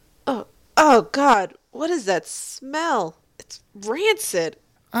Oh, God. What is that smell? It's rancid.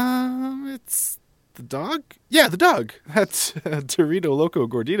 It's the dog? Yeah, the dog. That Dorito Loco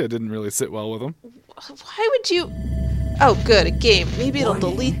Gordita didn't really sit well with him. Why would you... Oh, good, a game. Maybe it'll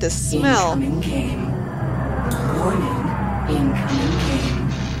delete the smell. Incoming game. Warning, incoming game.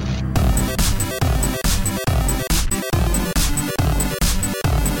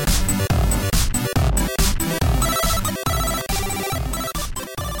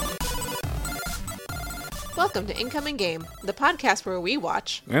 Welcome to Incoming Game, the podcast where we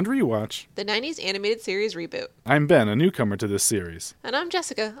watch And rewatch. the 90s animated series reboot. I'm Ben, a newcomer to this series. And I'm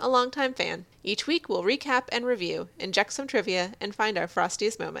Jessica, a longtime fan. Each week we'll recap and review, inject some trivia, and find our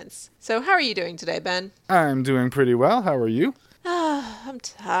frostiest moments. So how are you doing today, Ben? I'm doing pretty well. How are you? I'm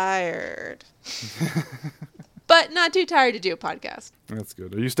tired. But not too tired to do a podcast. That's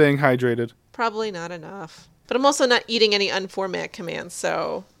good. Are you staying hydrated? Probably not enough. But I'm also not eating any unformat commands,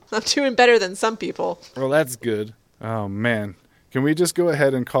 so I'm doing better than some people. Well, that's good. Oh, man. Can we just go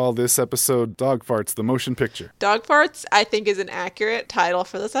ahead and call this episode Dog Farts, the Motion Picture? Dog Farts, I think, is an accurate title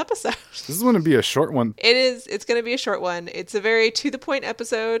for this episode. This is going to be a short one. It is. It's going to be a short one. It's a very to-the-point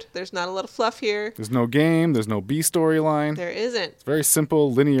episode. There's not a lot of fluff here. There's no game. There's no B storyline. There isn't. It's very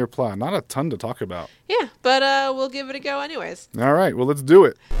simple, linear plot. Not a ton to talk about. Yeah, but we'll give it a go anyways. All right. Well, let's do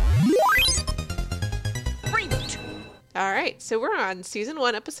it. All right, so we're on Season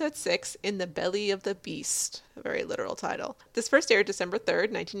 1, Episode 6, In the Belly of the Beast. A very literal title. This first aired December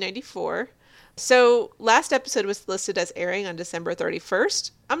 3rd, 1994. So last episode was listed as airing on December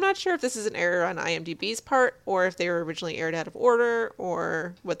 31st. I'm not sure if this is an error on IMDb's part, or if they were originally aired out of order,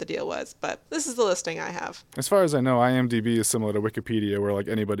 or what the deal was, but this is the listing I have. As far as I know, IMDb is similar to Wikipedia, where like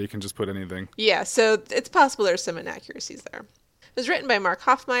anybody can just put anything. Yeah, so it's possible there's some inaccuracies there. It was written by Mark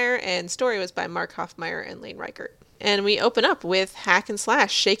Hoffmeyer, and story was by Mark Hoffmeyer and Lane Reichert. And we open up with Hack and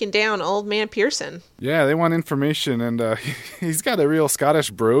Slash shaking down Old Man Pearson. Yeah, they want information, and he's got a real Scottish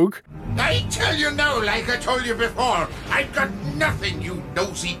brogue. I tell you now, like I told you before, I've got nothing, you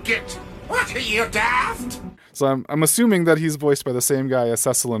nosy git. What are you, daft? So I'm assuming that he's voiced by the same guy as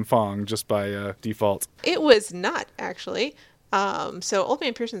Cecil and Fong, just by default. It was not, actually. So Old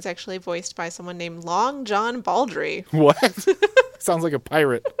Man Pearson's actually voiced by someone named Long John Baldry. What? Sounds like a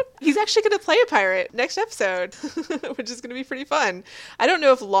pirate. He's actually going to play a pirate next episode, which is going to be pretty fun. I don't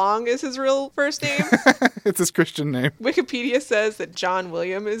know if Long is his real first name. It's his Christian name. Wikipedia says that John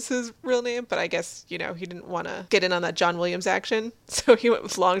William is his real name, but I guess, he didn't want to get in on that John Williams action, so he went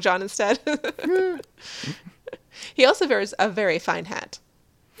with Long John instead. He also wears a very fine hat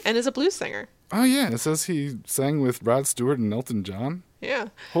and is a blues singer. Oh, yeah. It says he sang with Rod Stewart and Elton John. Yeah.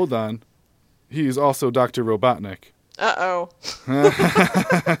 Hold on. He's also Dr. Robotnik. Uh-oh.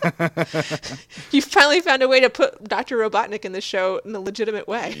 You finally found a way to put Dr. Robotnik in the show in a legitimate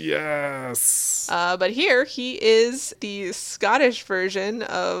way. Yes. But here, he is the Scottish version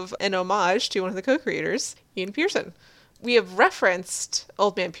of an homage to one of the co-creators, Ian Pearson. We have referenced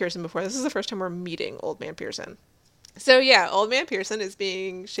Old Man Pearson before. This is the first time we're meeting Old Man Pearson. So yeah, Old Man Pearson is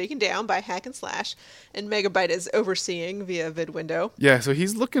being shaken down by Hack and Slash, and Megabyte is overseeing via vid window. Yeah, so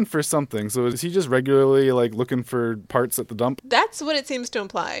he's looking for something. So is he just regularly looking for parts at the dump? That's what it seems to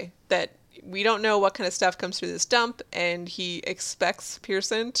imply, that we don't know what kind of stuff comes through this dump, and he expects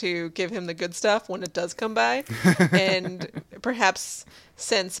Pearson to give him the good stuff when it does come by. And perhaps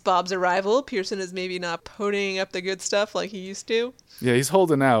since Bob's arrival, Pearson is maybe not ponying up the good stuff like he used to. Yeah, he's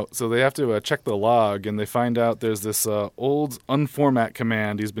holding out, so they have to check the log, and they find out there's this old unformat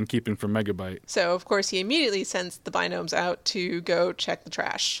command he's been keeping from Megabyte. So, of course, he immediately sends the Binomes out to go check the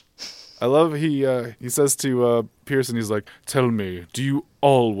trash. I love he says to Pearson, he's like, "Tell me, do you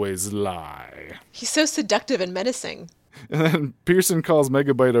always lie?" He's so seductive and menacing. And then Pearson calls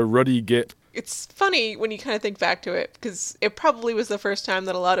Megabyte a ruddy git. It's funny when you kind of think back to it, because it probably was the first time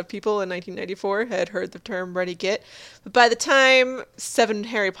that a lot of people in 1994 had heard the term ruddy git. But by the time 7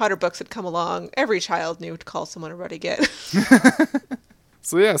 Harry Potter books had come along, every child knew to call someone a ruddy git.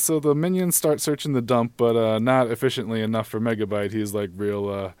 So yeah, so the minions start searching the dump, but not efficiently enough for Megabyte. He's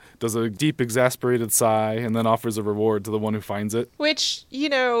does a deep exasperated sigh and then offers a reward to the one who finds it. Which,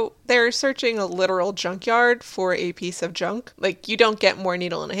 they're searching a literal junkyard for a piece of junk. You don't get more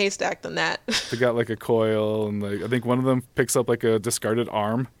needle in a haystack than that. They got a coil, and I think one of them picks up a discarded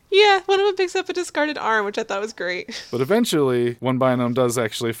arm. Yeah, one of them picks up a discarded arm, which I thought was great. But eventually, one Binome does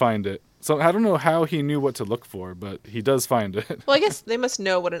actually find it. So I don't know how he knew what to look for, but he does find it. Well, I guess they must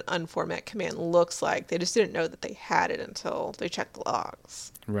know what an unformat command looks like. They just didn't know that they had it until they checked the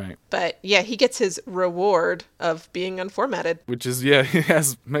logs. Right. But yeah, he gets his reward of being unformatted. Which is, yeah,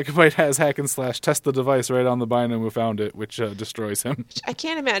 Megabyte has hack and slash test the device right on the Bynum who found it, which destroys him. I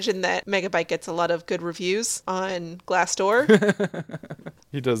can't imagine that Megabyte gets a lot of good reviews on Glassdoor.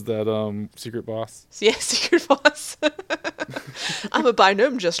 He does that secret boss. Yeah, Secret Boss. I'm a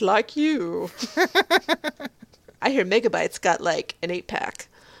Bynum just like you. I hear Megabyte's got like an 8-pack.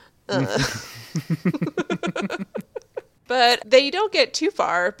 But they don't get too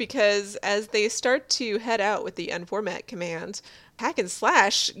far because as they start to head out with the unformat command, hack and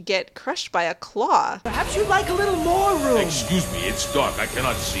slash get crushed by a claw. Perhaps you'd like a little more room. Excuse me, it's dark. I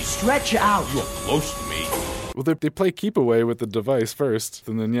cannot see. Stretch out. You're close to me. Well, they play keep away with the device first,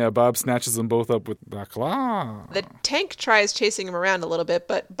 and then, yeah, Bob snatches them both up with the claw. The tank tries chasing him around a little bit,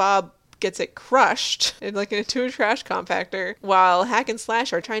 but Bob gets it crushed into a trash compactor. While hack and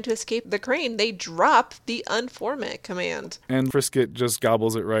slash are trying to escape the crane, they drop the unformat command. And Frisket just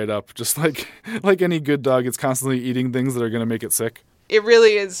gobbles it right up, just like any good dog. It's constantly eating things that are going to make it sick. It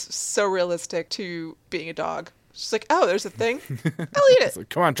really is so realistic to being a dog. She's like, oh, there's a thing. I'll eat it. It's like,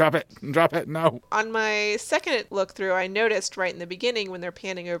 come on, drop it, no. On my second look through, I noticed right in the beginning when they're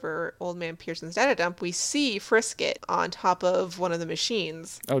panning over Old Man Pearson's data dump, we see Frisket on top of one of the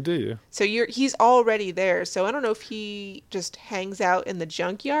machines. Oh, do you? So he's already there. So I don't know if he just hangs out in the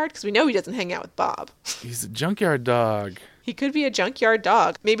junkyard, because we know he doesn't hang out with Bob. He's a junkyard dog. He could be a junkyard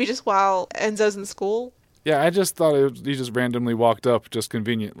dog. Maybe just while Enzo's in school. Yeah, I just thought he just randomly walked up just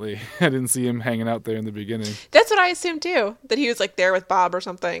conveniently. I didn't see him hanging out there in the beginning. That's what I assumed too, that he was like there with Bob or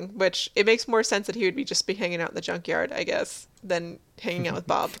something, which it makes more sense that he would just be hanging out in the junkyard, I guess, than hanging out with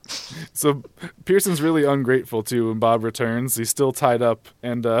Bob. So Pearson's really ungrateful too when Bob returns. He's still tied up,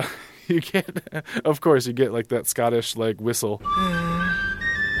 and you get like that Scottish like whistle.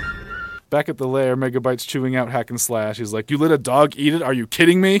 Back at the lair, Megabyte's chewing out hack and slash. He's like, you let a dog eat it? Are you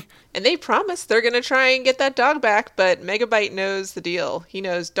kidding me? And they promise they're going to try and get that dog back, but Megabyte knows the deal. He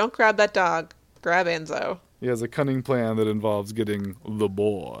knows, don't grab that dog. Grab Enzo. He has a cunning plan that involves getting the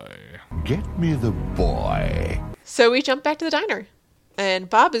boy. Get me the boy. So we jump back to the diner. And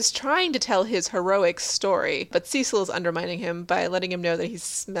Bob is trying to tell his heroic story, but Cecil is undermining him by letting him know that he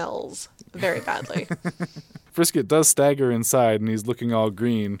smells very badly. Frisket does stagger inside, and he's looking all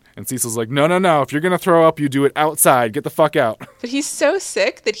green. And Cecil's like, no. If you're going to throw up, you do it outside. Get the fuck out. But he's so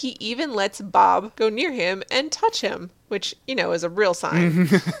sick that he even lets Bob go near him and touch him, which, is a real sign.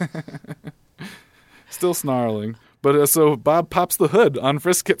 Still snarling. But so Bob pops the hood on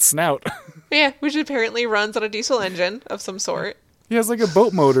Frisket's snout. Yeah, which apparently runs on a diesel engine of some sort. He has like a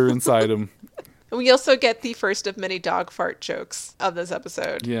boat motor inside him. And we also get the first of many dog fart jokes of this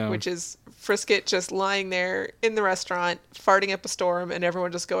episode, yeah. Which is Frisket just lying there in the restaurant, farting up a storm, and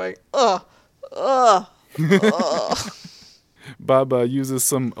everyone just going, ugh, ugh, ugh. Bob uses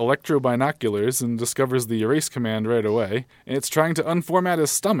some electro-binoculars and discovers the erase command right away, and it's trying to unformat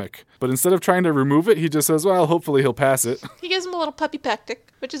his stomach. But instead of trying to remove it, he just says, well, hopefully he'll pass it. He gives him a little puppy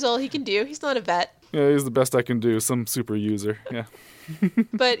pectic, which is all he can do. He's not a vet. Yeah, he's the best I can do. Some super user, yeah.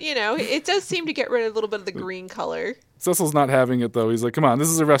 But, it does seem to get rid of a little bit of the green color. Cecil's not having it, though. He's like, come on, this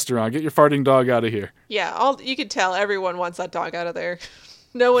is a restaurant. Get your farting dog out of here. Yeah, you can tell everyone wants that dog out of there.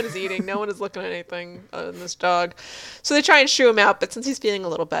 No one is eating. No one is looking at anything other than this dog. So they try and shoo him out, but since he's feeling a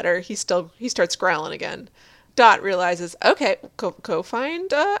little better, he starts growling again. Dot realizes, okay, go find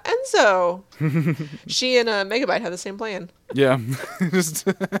Enzo. She and Megabyte have the same plan. Yeah, just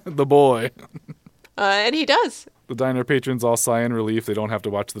the boy. And he does. The diner patrons all sigh in relief. They don't have to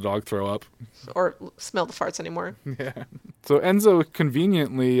watch the dog throw up. Or smell the farts anymore. Yeah. So Enzo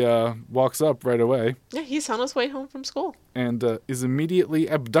conveniently walks up right away. Yeah, he's on his way home from school. And is immediately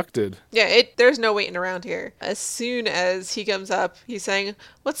abducted. Yeah, there's no waiting around here. As soon as he comes up, he's saying,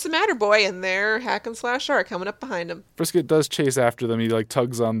 what's the matter, boy? And there, hack and slash are coming up behind him. Frisket does chase after them. He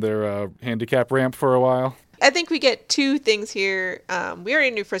tugs on their handicap ramp for a while. I think we get two things here. We already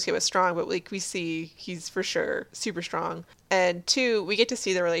knew Frisket was strong, but we see he's for sure super strong. And two, we get to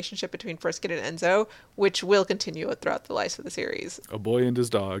see the relationship between Frisket and Enzo, which will continue throughout the life of the series. A boy and his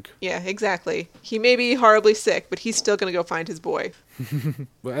dog. Yeah, exactly. He may be horribly sick, but he's still going to go find his boy.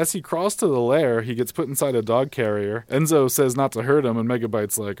 But as he crawls to the lair, he gets put inside a dog carrier. Enzo says not to hurt him, and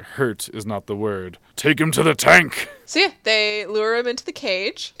Megabyte's like, hurt is not the word. Take him to the tank! So yeah, they lure him into the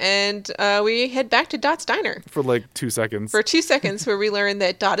cage, and we head back to Dot's diner. For 2 seconds. For 2 seconds, where we learn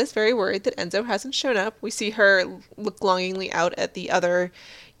that Dot is very worried that Enzo hasn't shown up. We see her look longingly out at the other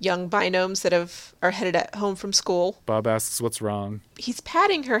young binomes that are headed at home from school. Bob asks what's wrong. He's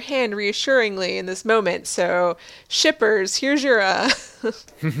patting her hand reassuringly in this moment. So, shippers, here's your...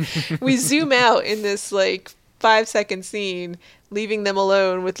 We zoom out in this, like, 5-second scene, leaving them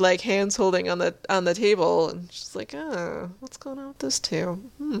alone with, like, hands holding on the table. And she's like, oh, what's going on with those two?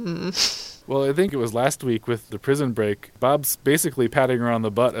 Well, I think it was last week with the prison break. Bob's basically patting her on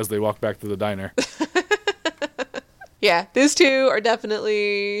the butt as they walk back to the diner. Yeah, these two are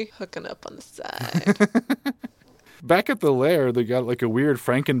definitely hooking up on the side. Back at the lair, they got like a weird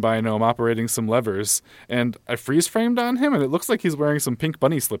Frankenbinome operating some levers, and I freeze framed on him, and it looks like he's wearing some pink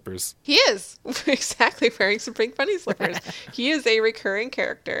bunny slippers. He is exactly wearing some pink bunny slippers. He is a recurring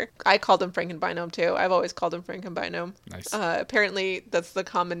character. I called him Frankenbinome too. I've always called him Frankenbinome. Nice. Apparently, that's the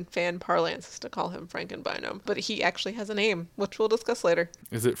common fan parlance is to call him Frankenbinome. But he actually has a name, which we'll discuss later.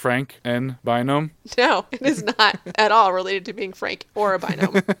 Is it Frank N. Binome? No, it is not at all related to being Frank or a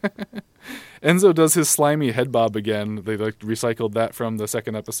binome. Enzo does his slimy head bob again. They like recycled that from the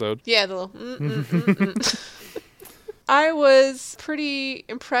second episode. Yeah, the little I was pretty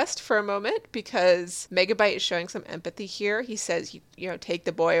impressed for a moment because Megabyte is showing some empathy here. He says, you know, take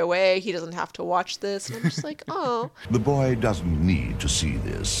the boy away. He doesn't have to watch this. And I'm just like, oh. The boy doesn't need to see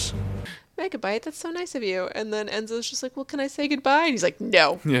this. Megabyte, that's so nice of you. And then Enzo's just like, well, can I say goodbye? And he's like,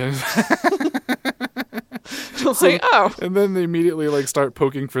 no. Yeah. I'm like, oh. And then they immediately like start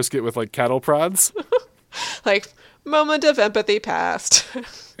poking Frisket with like cattle prods. Like, moment of empathy passed.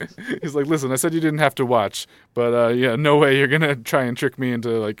 He's like, listen, I said you didn't have to watch, but yeah, no way you're gonna try and trick me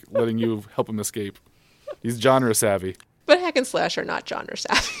into like letting you help him escape. He's genre savvy. But hack and slash are not genre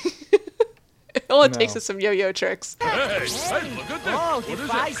savvy. All it takes is some yo-yo tricks. Oh,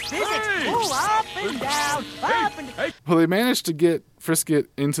 defies physics. Pull up and down, up and down. Well, they managed to get Frisket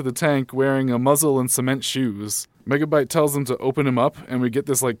into the tank wearing a muzzle and cement shoes. Megabyte tells them to open him up, and we get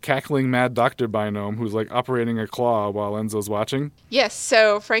this like cackling mad Dr. Binome who's like operating a claw while Enzo's watching. Yes,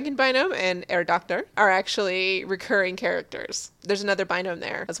 so Frankenbinome and Air Doctor are actually recurring characters. There's another binome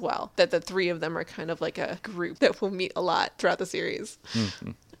there as well, that the three of them are kind of like a group that will meet a lot throughout the series.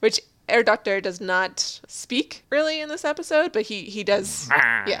 Mm-hmm. Which Air Doctor does not speak really in this episode, but he does.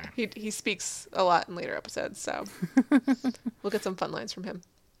 Yeah, he speaks a lot in later episodes, so we'll get some fun lines from him.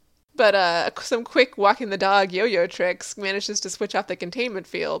 But some quick walking the dog yo-yo tricks manages to switch off the containment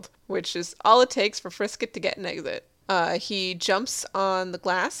field, which is all it takes for Frisket to get an exit. He jumps on the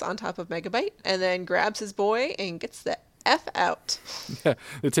glass on top of Megabyte and then grabs his boy and gets the F out. Yeah,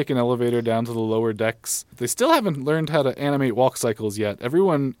 they take an elevator down to the lower decks. They still haven't learned how to animate walk cycles yet.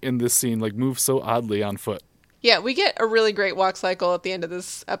 Everyone in this scene like moves so oddly on foot. Yeah, we get a really great walk cycle at the end of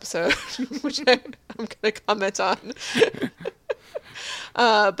this episode, which I'm going to comment on.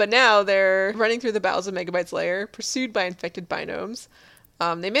 But now they're running through the bowels of Megabyte's lair, pursued by infected binomes.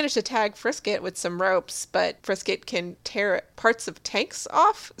 They manage to tag Frisket with some ropes, but Frisket can tear parts of tanks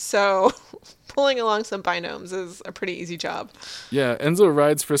off, so pulling along some binomes is a pretty easy job. Yeah, Enzo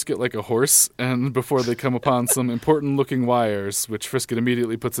rides Frisket like a horse, and before they come upon some important-looking wires, which Frisket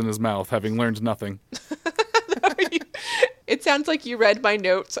immediately puts in his mouth, having learned nothing. It sounds like you read my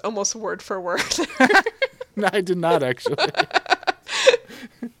notes almost word for word. No, I did not, actually.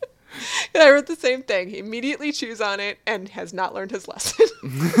 And I wrote the same thing. He immediately chews on it and has not learned his lesson.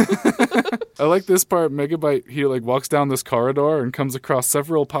 I like this part. Megabyte, he like walks down this corridor and comes across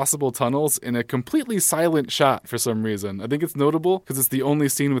several possible tunnels in a completely silent shot for some reason. I think it's notable because it's the only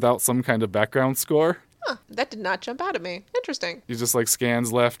scene without some kind of background score. Huh, that did not jump out at me. Interesting. He just like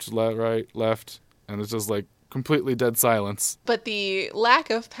scans left, right, left, and it's just like completely dead silence. But the lack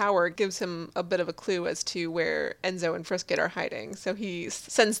of power gives him a bit of a clue as to where Enzo and Frisket are hiding. So he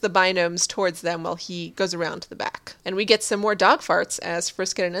sends the binomes towards them while he goes around to the back. And we get some more dog farts as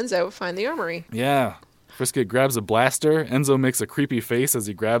Frisket and Enzo find the armory. Yeah. Frisket grabs a blaster. Enzo makes a creepy face as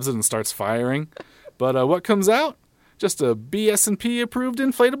he grabs it and starts firing. But what comes out? Just a BS&P approved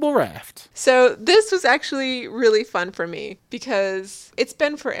inflatable raft. So this was actually really fun for me because it's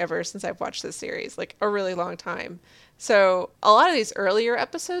been forever since I've watched this series, like a really long time. So a lot of these earlier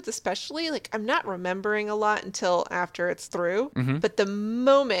episodes, especially, like I'm not remembering a lot until after it's through. Mm-hmm. But the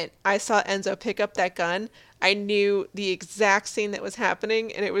moment I saw Enzo pick up that gun, I knew the exact scene that was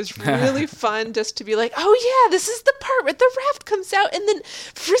happening, and it was really fun just to be like, oh yeah, this is the part where the raft comes out and then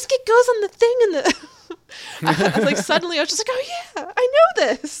Frisket goes on the thing and the... like suddenly I was just like, oh yeah, I know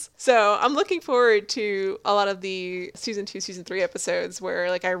this. So I'm looking forward to a lot of the season 2, season 3 episodes where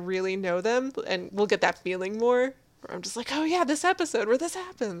like I really know them and we'll get that feeling more. Where I'm just like, oh yeah, this episode where this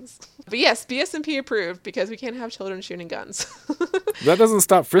happens. But yes, BS&P approved because we can't have children shooting guns. That doesn't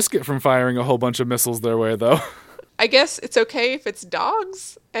stop Frisket from firing a whole bunch of missiles their way though. I guess it's okay if it's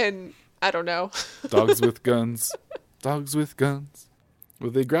dogs, and I don't know. Dogs with guns. Dogs with guns. Well,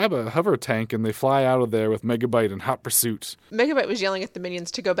 they grab a hover tank and they fly out of there with Megabyte in hot pursuit. Megabyte was yelling at the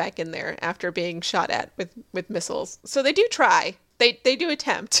minions to go back in there after being shot at with missiles. So they do try. They do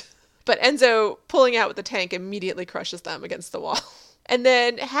attempt. But Enzo pulling out with the tank immediately crushes them against the wall. And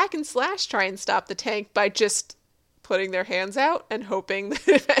then Hack and Slash try and stop the tank by just putting their hands out and hoping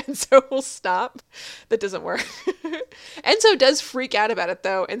that Enzo will stop. That doesn't work. Enzo does freak out about it,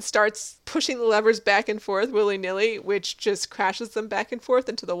 though, and starts pushing the levers back and forth willy-nilly, which just crashes them back and forth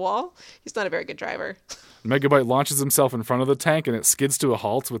into the wall. He's not a very good driver. Megabyte launches himself in front of the tank and it skids to a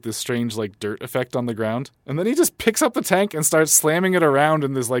halt with this strange, like, dirt effect on the ground. And then he just picks up the tank and starts slamming it around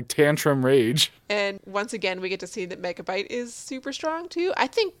in this, like, tantrum rage. And once again, we get to see that Megabyte is super strong, too. I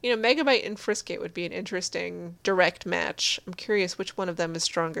think, Megabyte and Frisket would be an interesting direct match. I'm curious which one of them is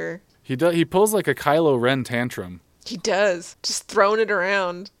stronger. He pulls, like, a Kylo Ren tantrum. He does. Just throwing it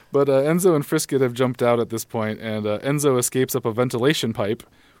around. But Enzo and Frisket have jumped out at this point, and Enzo escapes up a ventilation pipe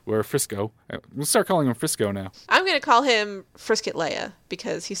where Frisco, we'll start calling him Frisco now. I'm going to call him Frisket Leia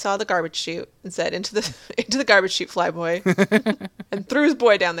because he saw the garbage chute and said, into the garbage chute, flyboy, and threw his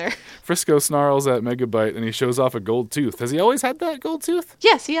boy down there. Frisco snarls at Megabyte and he shows off a gold tooth. Has he always had that gold tooth?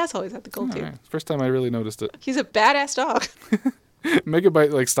 Yes, he has always had the gold tooth. Right. First time I really noticed it. He's a badass dog.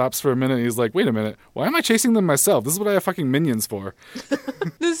 Megabyte like stops for a minute and he's like, wait a minute, why am I chasing them myself? This is what I have fucking minions for.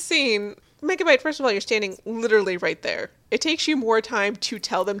 This scene, Megabyte, first of all, you're standing literally right there. It takes you more time to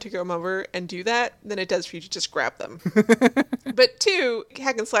tell them to come over and do that than it does for you to just grab them. But two,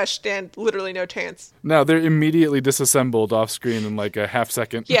 Hack and Slash stand literally no chance. No, they're immediately disassembled off screen in like a half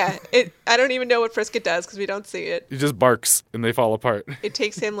second. Yeah, I don't even know what Frisket does because we don't see it. He just barks and they fall apart. It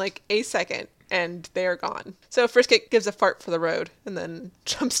takes him like a second. And they are gone. So Frisket gives a fart for the road and then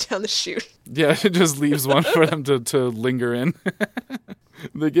jumps down the chute. Yeah, it just leaves one for them to linger in.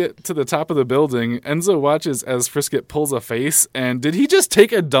 They get to the top of the building. Enzo watches as Frisket pulls a face. And did he just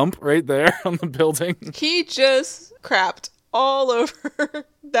take a dump right there on the building? He just crapped all over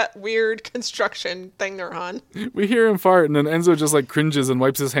that weird construction thing they're on. We hear him fart and then Enzo just like cringes and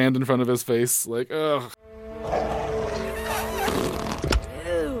wipes his hand in front of his face. Like, ugh.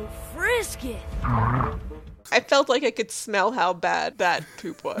 I felt like I could smell how bad that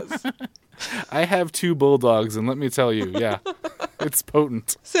poop was. I have 2 bulldogs, and let me tell you, yeah, it's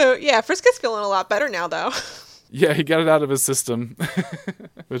potent. So, yeah, Frisket's feeling a lot better now, though. Yeah, he got it out of his system,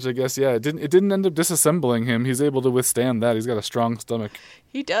 which I guess, yeah, it didn't end up disassembling him. He's able to withstand that. He's got a strong stomach.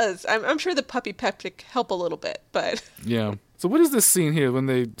 He does. I'm sure the puppy peptic help a little bit, but... Yeah. So what is this scene here when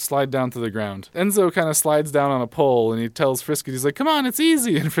they slide down to the ground? Enzo kind of slides down on a pole and he tells Frisket, he's like, come on, it's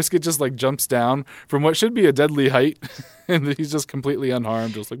easy. And Frisket just like jumps down from what should be a deadly height. And he's just completely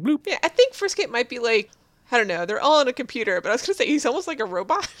unharmed, just like bloop. Yeah, I think Frisket might be like, I don't know, they're all on a computer, but I was going to say he's almost like a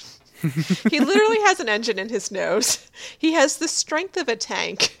robot. He literally has an engine in his nose. He has the strength of a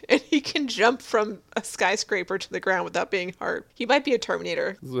tank, and he can jump from a skyscraper to the ground without being hurt. He might be a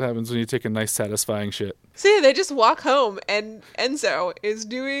Terminator. This is what happens when you take a nice, satisfying shit. So yeah, they just walk home, and Enzo is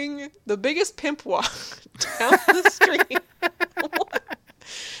doing the biggest pimp walk down the street.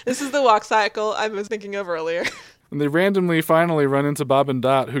 This is the walk cycle I was thinking of earlier. And they randomly finally run into Bob and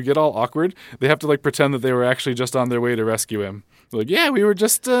Dot, who get all awkward. They have to like pretend that they were actually just on their way to rescue him. They're like, yeah, we were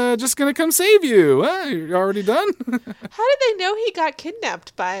just gonna come save you. You're already done? How did they know he got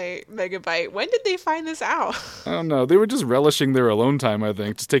kidnapped by Megabyte? When did they find this out? I don't know. They were just relishing their alone time, I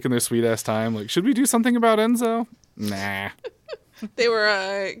think. Just taking their sweet-ass time. Like, should we do something about Enzo? Nah. They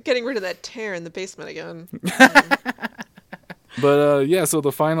were getting rid of that tear in the basement again. But, yeah, so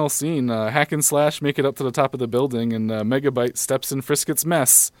the final scene, Hack and Slash make it up to the top of the building, and Megabyte steps in Frisket's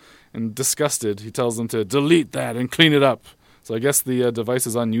mess. And disgusted, he tells them to delete that and clean it up. So I guess the device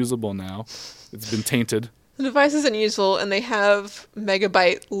is unusable now. It's been tainted. The device is unusable, and they have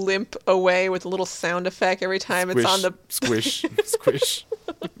Megabyte limp away with a little sound effect every time Squish, it's on the... Squish, squish.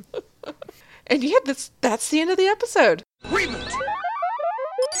 And yeah, that's the end of the episode.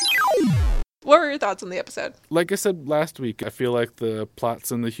 What were your thoughts on the episode? Like I said last week, I feel like the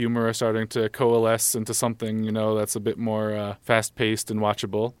plots and the humor are starting to coalesce into something, that's a bit more fast-paced and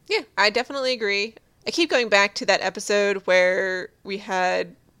watchable. Yeah, I definitely agree. I keep going back to that episode where we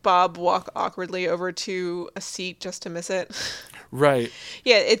had Bob walk awkwardly over to a seat just to miss it. Right.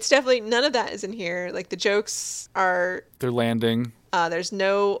 Yeah, it's definitely, none of that is in here. Like, the jokes are... They're landing. There's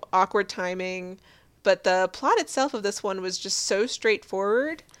no awkward timing, but the plot itself of this one was just so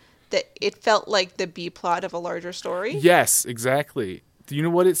straightforward that it felt like the B plot of a larger story. Yes, exactly. You know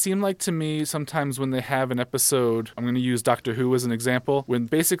what it seemed like to me sometimes when they have an episode, I'm going to use Doctor Who as an example, when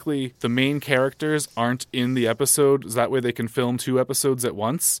basically the main characters aren't in the episode, so that way they can film 2 episodes at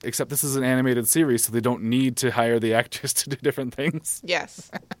once, except this is an animated series, so they don't need to hire the actors to do different things.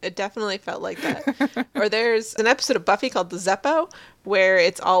 Yes, it definitely felt like that. Or there's an episode of Buffy called The Zeppo, where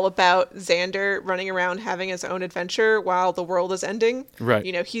it's all about Xander running around having his own adventure while the world is ending. Right.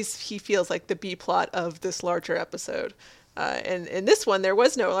 You know, he feels like the B plot of this larger episode. And in this one, there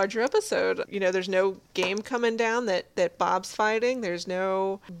was no larger episode. You know, there's no game coming down that Bob's fighting. There's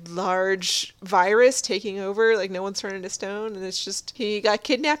no large virus taking over. Like, no one's turning to stone. And it's just, he got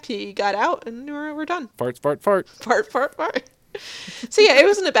kidnapped, he got out, and we're done. Fart, fart, fart. Fart, fart, fart. So yeah, it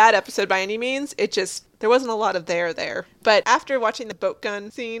wasn't a bad episode by any means. It just, there wasn't a lot of there. But after watching the boat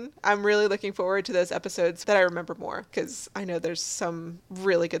gun scene, I'm really looking forward to those episodes that I remember more, because I know there's some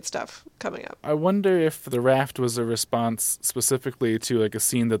really good stuff coming up. I wonder if the raft was a response specifically to like a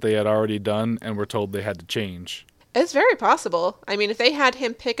scene that they had already done and were told they had to change. It's very possible. I mean, if they had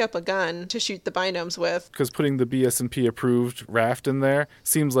him pick up a gun to shoot the binomes with. Because putting the BS&P approved raft in there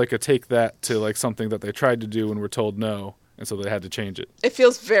seems like a take that to like something that they tried to do and were told no. And so they had to change it. It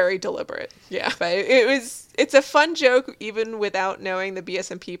feels very deliberate. Yeah. But it's a fun joke even without knowing the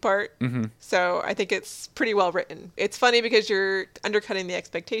BS&P part. Mm-hmm. So I think it's pretty well written. It's funny because you're undercutting the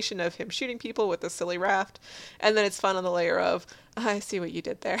expectation of him shooting people with a silly raft. And then it's fun on the layer of, I see what you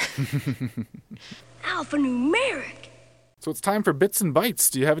did there. Alphanumeric. So it's time for Bits and Bytes.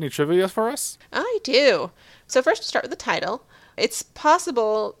 Do you have any trivia for us? I do. So first we'll start with the title. It's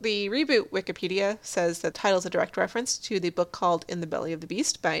possible the reboot Wikipedia says the title is a direct reference to the book called In the Belly of the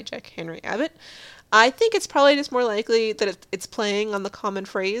Beast by Jack Henry Abbott. I think it's probably just more likely that it's playing on the common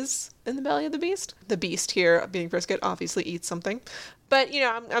phrase in the belly of the beast. The beast here, being Brisket, obviously eats something. But, you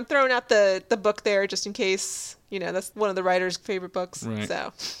know, I'm throwing out the book there just in case, you know, that's one of the writer's favorite books. Right.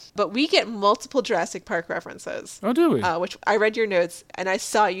 So, but we get multiple Jurassic Park references. Oh, do we? Which I read your notes and I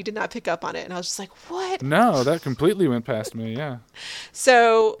saw you did not pick up on it. And I was just like, what? No, that completely went past me, yeah.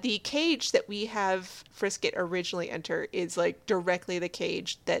 So the cage that we have Frisket originally enter is like directly the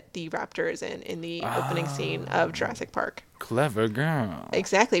cage that the raptor is in the opening scene of Jurassic Park. Clever girl.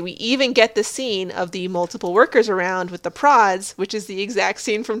 Exactly. We even get the scene of the multiple workers around with the prods, which is the exact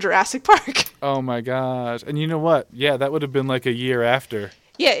scene from Jurassic Park. Oh my gosh. And you know what? Yeah, that would have been like a year after.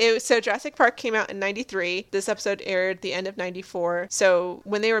 Yeah, so Jurassic Park came out in 93. This episode aired at the end of 94. So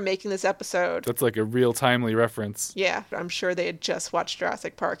when they were making this episode... That's like a real timely reference. Yeah, I'm sure they had just watched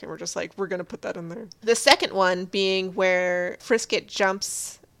Jurassic Park and were just like, we're going to put that in there. The second one being where Frisket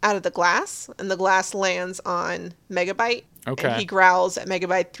jumps out of the glass and the glass lands on Megabyte. Okay. And he growls at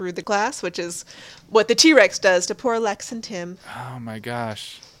Megabyte through the glass, which is what the T-Rex does to poor Lex and Tim. Oh my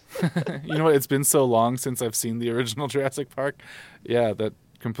gosh. You know what? It's been so long since I've seen the original Jurassic Park. Yeah, that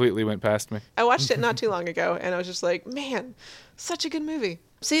completely went past me. I watched it not too long ago, and I was just like, man, such a good movie.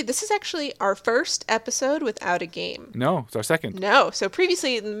 See, this is actually our first episode without a game. No, it's our second. No. So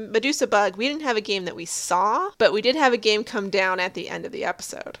previously, in Medusa Bug, we didn't have a game that we saw, but we did have a game come down at the end of the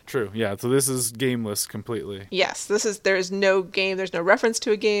episode. True. Yeah, so this is gameless completely. Yes, there's no game, there's no reference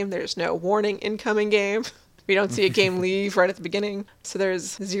to a game, there's no warning incoming game. We don't see a game leave right at the beginning. So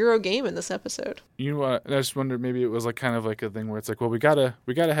there's zero game in this episode. You know what? I just wondered maybe it was like kind of like a thing where it's like, well, we gotta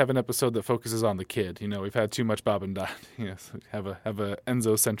have an episode that focuses on the kid. You know, we've had too much Bob and Dot. Yes, have a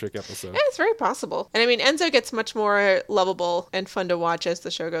Enzo-centric episode. Yeah, it's very possible. And I mean, Enzo gets much more lovable and fun to watch as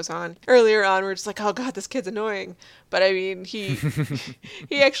the show goes on. Earlier on, we're just like, oh god, this kid's annoying. But I mean, he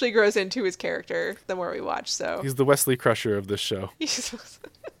actually grows into his character the more we watch. So he's the Wesley Crusher of this show.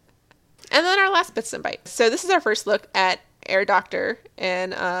 And then our last Bits and Bytes. So this is our first look at Air Doctor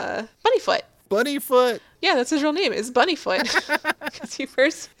and Bunnyfoot. Bunnyfoot! Yeah, that's his real name, is Bunnyfoot. Because he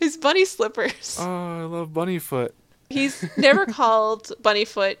wears his bunny slippers. Oh, I love Bunnyfoot. He's never called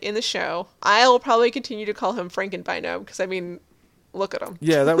Bunnyfoot in the show. I'll probably continue to call him Frankenbinome, because, I mean, look at him.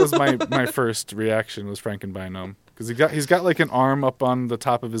 Yeah, that was my first reaction was Frankenbinome. Because he's got like an arm up on the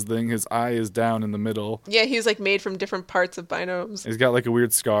top of his thing. His eye is down in the middle. Yeah, he's like made from different parts of binomes. He's got like a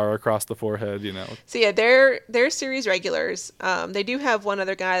weird scar across the forehead, you know. So yeah, they're series regulars. They do have one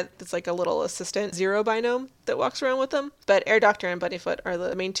other guy that's like a little assistant, Zero Binome, that walks around with them. But Air Doctor and Bunnyfoot are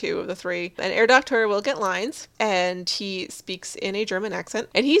the main two of the three. And Air Doctor will get lines, and he speaks in a German accent.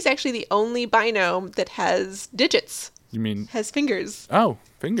 And he's actually the only binome that has digits. You mean... Has fingers. Oh,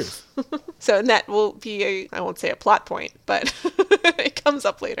 fingers. So that will be I won't say a plot point, but it comes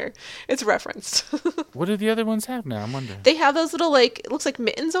up later. It's referenced. What do the other ones have now? I'm wondering. They have those little, like, it looks like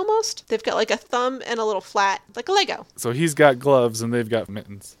mittens almost. They've got like a thumb and a little flat, like a Lego. So he's got gloves and they've got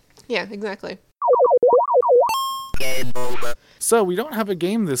mittens. Yeah, exactly. So we don't have a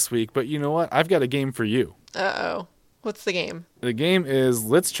game this week, but you know what? I've got a game for you. Uh-oh. What's the game? The game is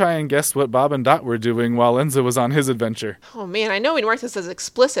let's try and guess what Bob and Dot were doing while Enzo was on his adventure. Oh, man, I know we marked this as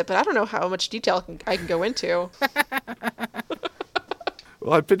explicit, but I don't know how much detail I can go into.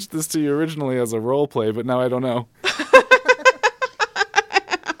 Well, I pitched this to you originally as a role play, but now I don't know.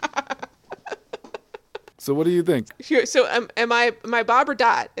 So what do you think? So am I Bob or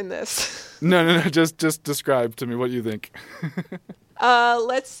Dot in this? No. Just describe to me what you think.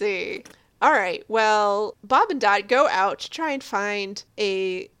 Let's see. All right. Well, Bob and Dot go out to try and find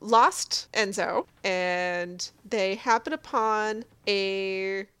a lost Enzo, and they happen upon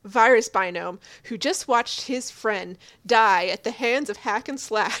a virus binome who just watched his friend die at the hands of Hack and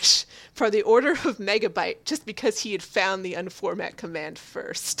Slash for the order of Megabyte just because he had found the unformat command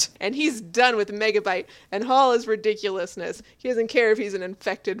first. And he's done with Megabyte and all his ridiculousness. He doesn't care if he's an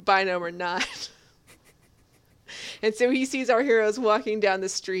infected binome or not. And so he sees our heroes walking down the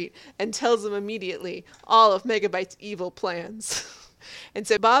street and tells them immediately all of Megabyte's evil plans. And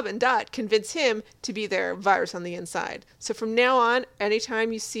so Bob and Dot convince him to be their virus on the inside. So from now on,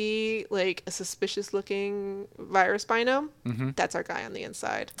 anytime you see like a suspicious looking virus binome, that's our guy on the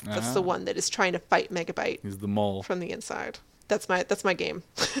inside. That's the one that is trying to fight Megabyte. He's the mole. From the inside. That's my game.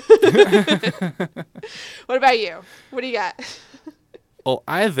 What about you? What do you got? Well,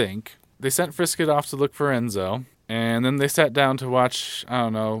 I think they sent Frisket off to look for Enzo, and then they sat down to watch, I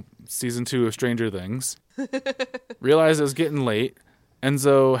don't know, season 2 of Stranger Things. Realized it was getting late.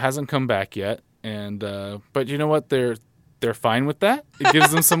 Enzo hasn't come back yet, and but you know what? They're fine with that. It gives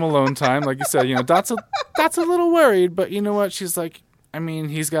them some alone time, like you said. You know, Dot's a little worried, but you know what? She's like, I mean,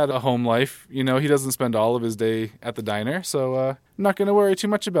 he's got a home life. You know, he doesn't spend all of his day at the diner, so I'm not going to worry too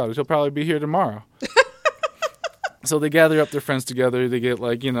much about it. He'll probably be here tomorrow. So they gather up their friends together. They get,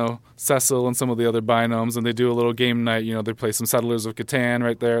 like, you know, Cecil and some of the other binomes, and they do a little game night. You know, they play some Settlers of Catan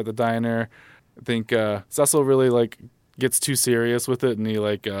right there at the diner. I think Cecil really, like, gets too serious with it, and he,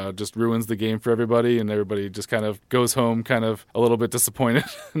 like, just ruins the game for everybody, and everybody just kind of goes home kind of a little bit disappointed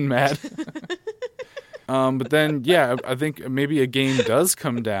and mad. But then, yeah, I think maybe a game does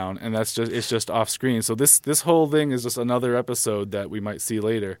come down, and it's just off screen. So this whole thing is just another episode that we might see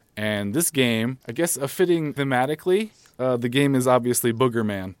later. And this game, I guess, fitting thematically, the game is obviously Booger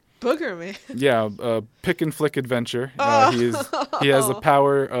Man. Booger Man. Yeah, pick and flick adventure. He has the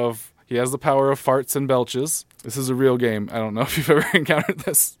power of farts and belches. This is a real game. I don't know if you've ever encountered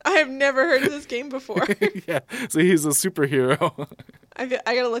this. I have never heard of this game before. Yeah, so he's a superhero. I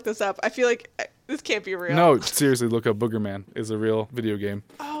gotta look this up. I feel like this can't be real. No, seriously, look up Booger Man. It's a real video game.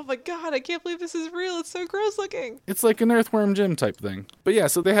 Oh my god, I can't believe this is real. It's so gross looking. It's like an Earthworm Jim type thing. But yeah,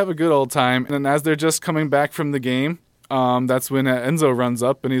 so they have a good old time. And then as they're just coming back from the game, that's when Enzo runs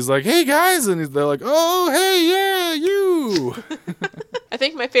up and he's like, "Hey guys!" And they're like, "Oh, hey, yeah, you!" I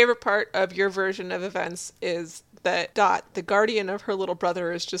think my favorite part of your version of events is that Dot, the guardian of her little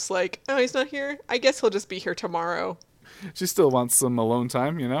brother, is just like, "Oh, he's not here? I guess he'll just be here tomorrow." She still wants some alone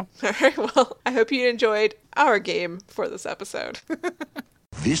time, you know? All right, well, I hope you enjoyed our game for this episode.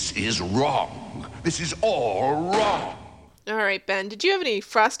 This is wrong. This is all wrong. All right, Ben, did you have any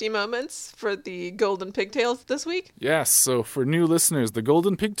frosty moments for the Golden Pigtails this week? Yes, so for new listeners, the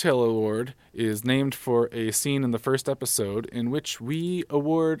Golden Pigtail Award is named for a scene in the first episode in which we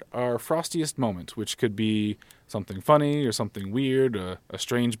award our frostiest moment, which could be something funny or something weird, a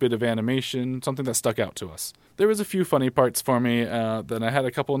strange bit of animation, something that stuck out to us. There was a few funny parts for me, then I had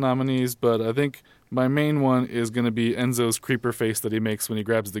a couple nominees, but I think my main one is going to be Enzo's creeper face that he makes when he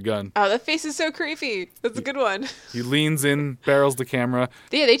grabs the gun. Oh, that face is so creepy. That's a good one. He leans in, barrels the camera.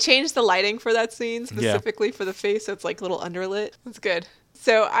 Yeah, they changed the lighting for that scene specifically for the face, so it's like a little underlit. That's good.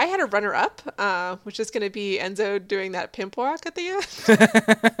 So I had a runner-up, which is going to be Enzo doing that pimp walk at the end.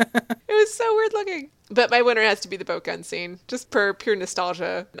 It was so weird looking. But my winner has to be the boat gun scene, just for pure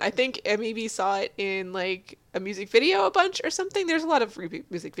nostalgia. I think I maybe saw it in like a music video a bunch or something. There's a lot of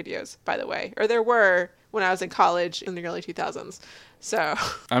music videos, by the way. Or there were when I was in college in the early 2000s. So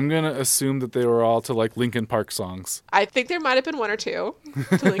I'm going to assume that they were all to like Linkin Park songs. I think there might have been one or two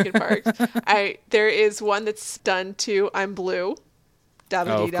to Linkin Park. There is one that's done to I'm Blue.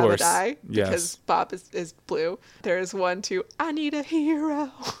 Of course. Die, yes. Because Bob is blue. There is one to I Need a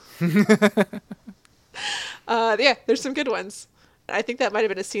Hero. Yeah, there's some good ones. I think that might have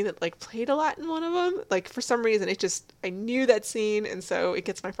been a scene that like played a lot in one of them. Like for some reason, I knew that scene, and so it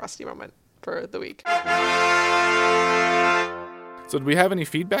gets my frosty moment for the week. So did we have any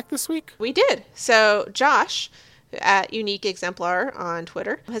feedback this week? We did. So Josh, at Unique Exemplar on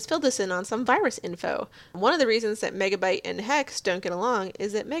Twitter, has filled us in on some virus info. One of the reasons that Megabyte and Hex don't get along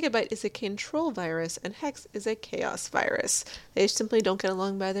is that Megabyte is a control virus and Hex is a chaos virus. They simply don't get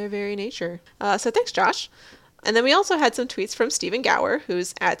along by their very nature. So thanks, Josh. And then we also had some tweets from Stephen Gower,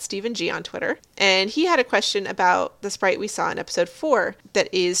 who's at Stephen G on Twitter. And he had a question about the sprite we saw in episode 4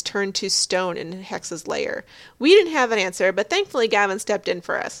 that is turned to stone in Hex's lair. We didn't have an answer, but thankfully Gavin stepped in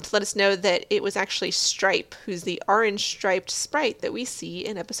for us to let us know that it was actually Stripe, who's the orange striped sprite that we see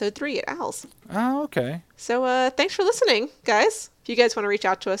in episode 3 at Owl's. Oh, okay. So thanks for listening, guys. If you guys want to reach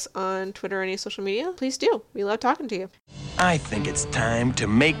out to us on Twitter or any social media, please do. We love talking to you. I think it's time to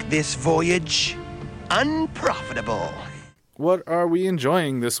make this voyage unprofitable. What are we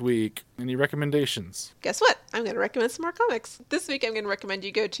enjoying this week? Any recommendations? Guess what? I'm going to recommend some more comics. This week I'm going to recommend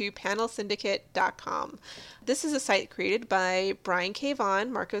you go to panelsyndicate.com. This is a site created by Brian K.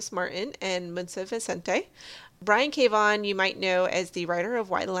 Vaughan, Marcos Martin, and Muntsa Vicente. Brian K. Vaughan you might know as the writer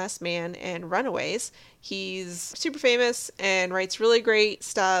of Y the Last Man and Runaways. He's super famous and writes really great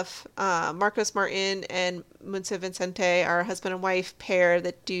stuff. Marcos Martin and Muntsa Vicente are a husband and wife pair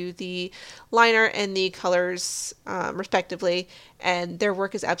that do the liner and the colors respectively, and their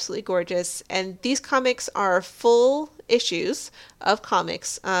work is absolutely gorgeous. And these comics are full issues of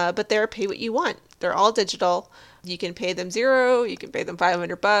comics, but they're pay what you want. They're all digital. You can pay them $0, you can pay them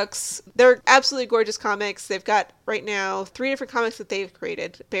 $500. They're absolutely gorgeous comics. They've got, right now, 3 different comics that they've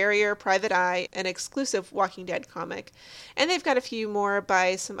created. Barrier, Private Eye, an exclusive Walking Dead comic. And they've got a few more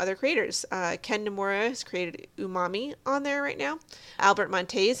by some other creators. Ken Nomura has created Umami on there right now. Albert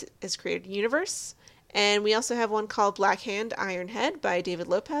Montez has created Universe. And we also have one called Black Hand, Iron Head by David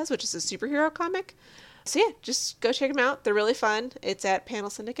Lopez, which is a superhero comic. So yeah, just go check them out. They're really fun. It's at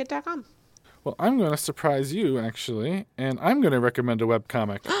panelsyndicate.com. Well, I'm going to surprise you, actually, and I'm going to recommend a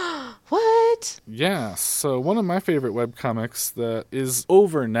webcomic. What? Yeah, so one of my favorite webcomics that is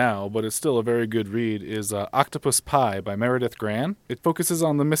over now, but it's still a very good read, is Octopus Pie by Meredith Gran. It focuses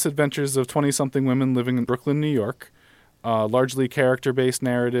on the misadventures of 20-something women living in Brooklyn, New York. Largely character-based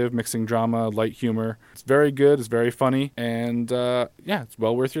narrative, mixing drama, light humor. It's very good, it's very funny, and yeah, it's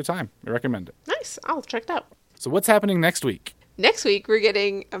well worth your time. I recommend it. Nice. I'll check it out. So what's happening next week? Next week, we're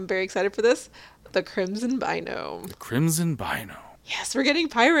getting, I'm very excited for this, the Crimson Bino. The Crimson Bino. Yes, we're getting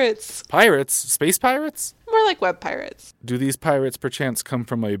pirates. Pirates? Space pirates? More like web pirates. Do these pirates perchance come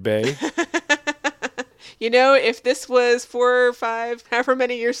from a bay? You know, if this was 4 or 5, however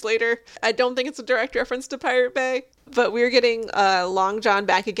many years later, I don't think it's a direct reference to Pirate Bay. But we're getting Long John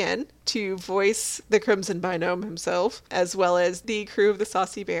back again to voice the Crimson Binome himself, as well as the crew of the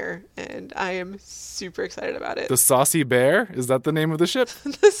Saucy Bear. And I am super excited about it. The Saucy Bear? Is that the name of the ship?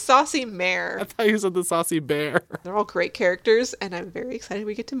 The Saucy Mare. I thought you said the Saucy Bear. They're all great characters, and I'm very excited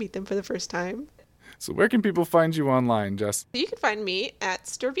we get to meet them for the first time. So where can people find you online, Jess? You can find me at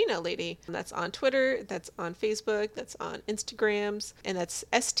Storvino Lady. That's on Twitter, that's on Facebook, that's on Instagrams, and that's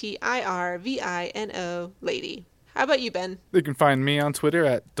STIRVINO Lady. How about you, Ben? They can find me on Twitter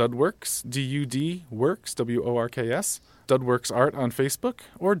at Dudworks, DUD-Works, WORKS, Dudworks Art on Facebook,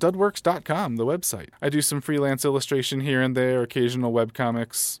 or Dudworks.com, the website. I do some freelance illustration here and there, occasional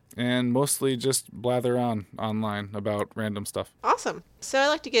webcomics, and mostly just blather on online about random stuff. Awesome. So I'd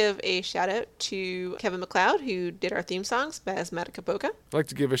like to give a shout out to Kevin MacLeod, who did our theme songs, Basmatica Boca. I'd like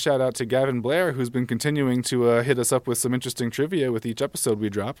to give a shout out to Gavin Blair, who's been continuing to hit us up with some interesting trivia with each episode we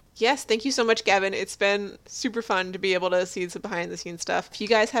drop. Yes, thank you so much, Gavin. It's been super fun to be able to see some behind the scenes stuff. If you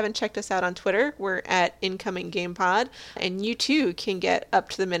guys haven't checked us out on Twitter, we're at Incoming Game Pod, and you too can get up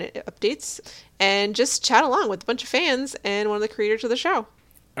to the minute updates and just chat along with a bunch of fans and one of the creators of the show.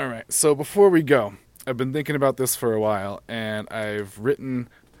 All right, so before we go, I've been thinking about this for a while, and I've written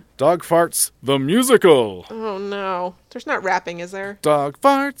Dog Farts, the Musical. Oh, no. There's not rapping, is there? Dog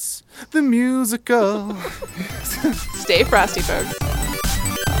Farts, the Musical. Stay frosty, folks.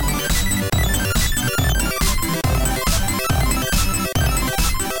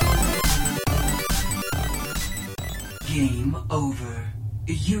 Game over.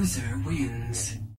 User wins.